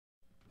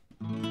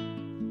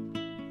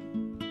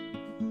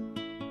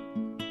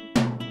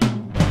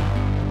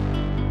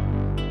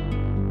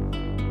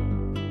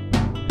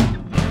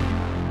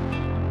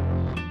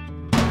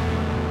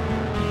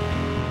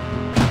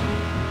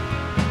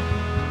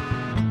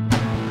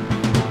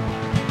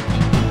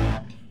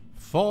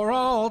for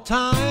all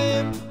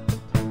time,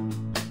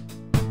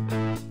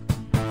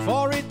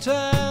 for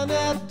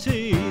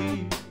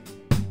eternity.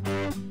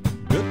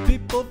 Good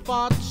people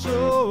fought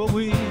so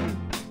we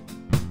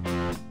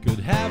could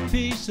have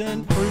peace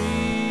and freedom.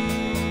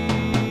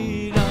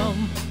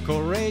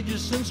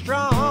 Courageous and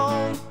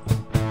strong,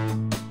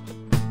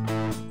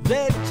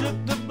 they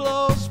took the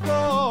blows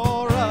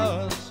for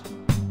us,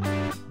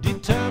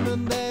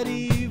 determined that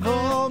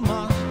evil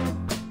must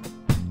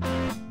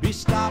be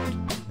stopped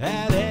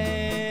at any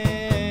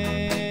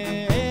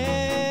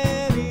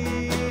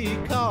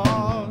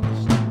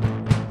cost.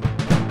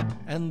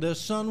 And the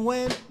sun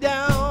went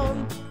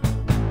down,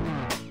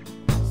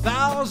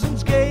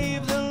 thousands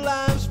gave their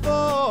lives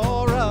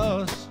for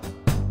us,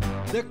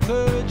 their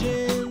courage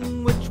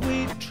in which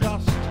we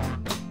trust,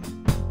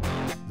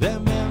 their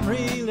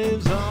memory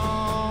lives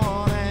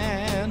on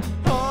and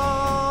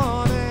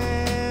on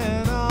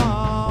and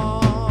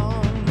on.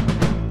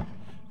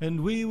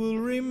 And we will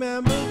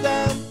remember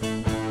them,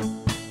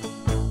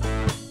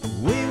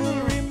 we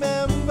will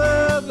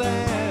remember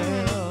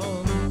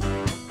them,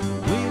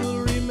 we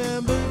will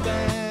remember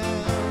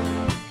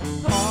them.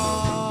 Oh,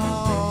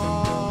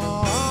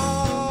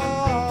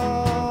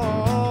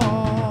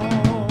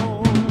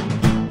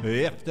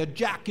 if the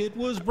jacket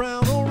was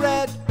brown or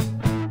red,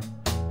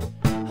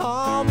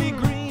 army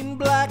green,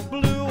 black,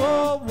 blue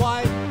or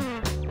white,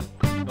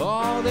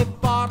 oh, they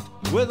fought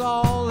with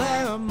all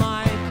their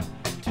might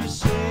to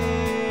save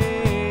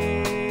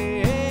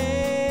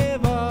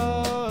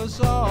us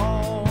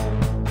all.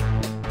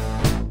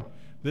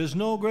 There's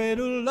no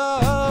greater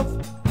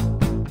love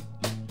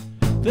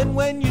than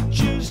when you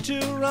choose to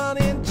run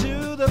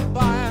into the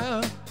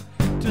fire.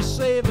 To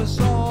save us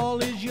all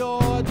is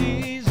your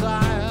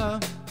desire,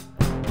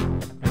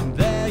 and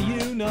there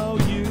you know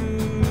you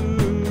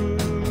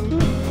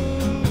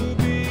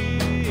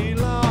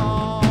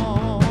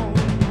belong.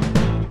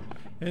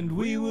 And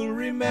we will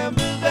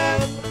remember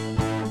them,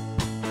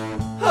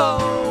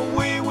 oh,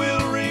 we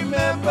will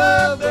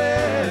remember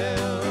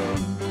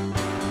them,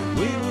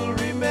 we will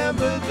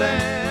remember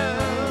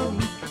them.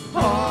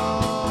 Oh,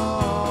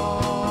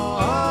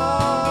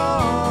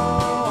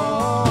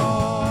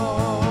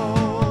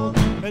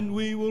 and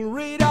we will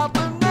read out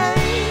the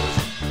names,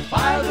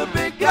 fire the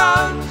big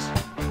guns,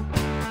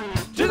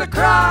 to the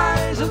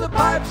cries of the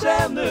pipes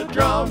and the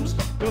drums.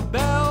 The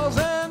bells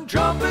and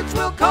trumpets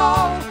will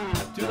call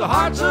to the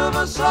hearts of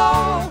us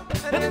all,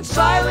 and in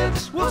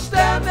silence we'll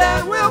stand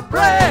and we'll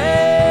pray.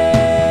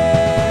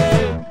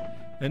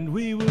 And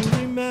we will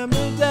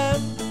remember them,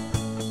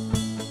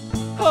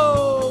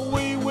 oh,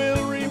 we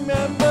will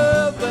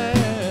remember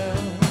them,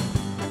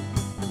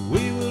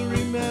 we will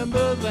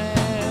remember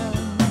them.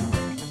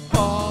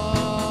 Oh,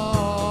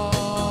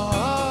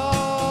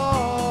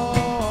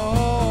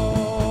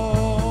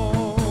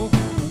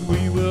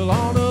 we will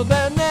honor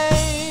their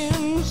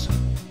names,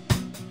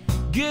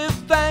 give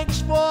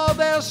thanks for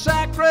their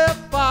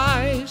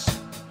sacrifice,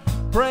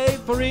 pray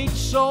for each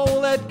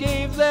soul that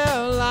gave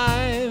their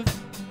life,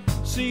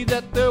 see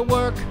that their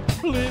work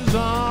lives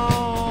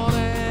on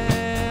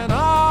and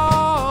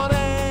on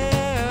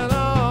and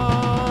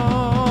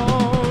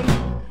on.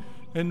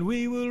 And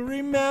we will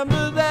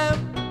remember them,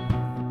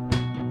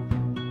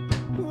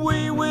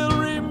 we will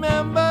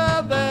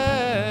remember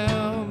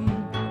them,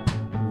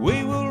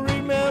 we will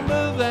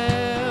remember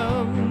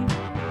them.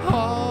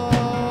 Oh,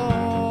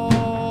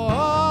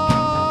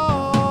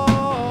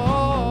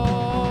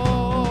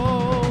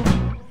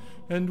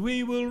 and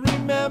we will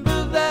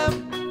remember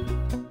them,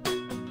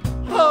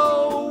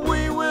 oh,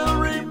 we will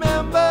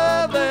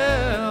remember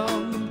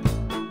them,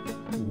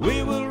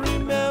 we will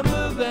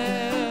remember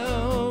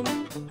them.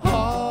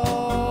 Oh,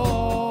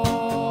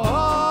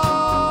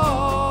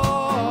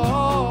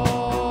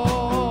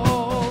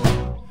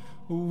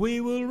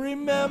 we will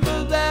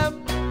remember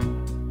them.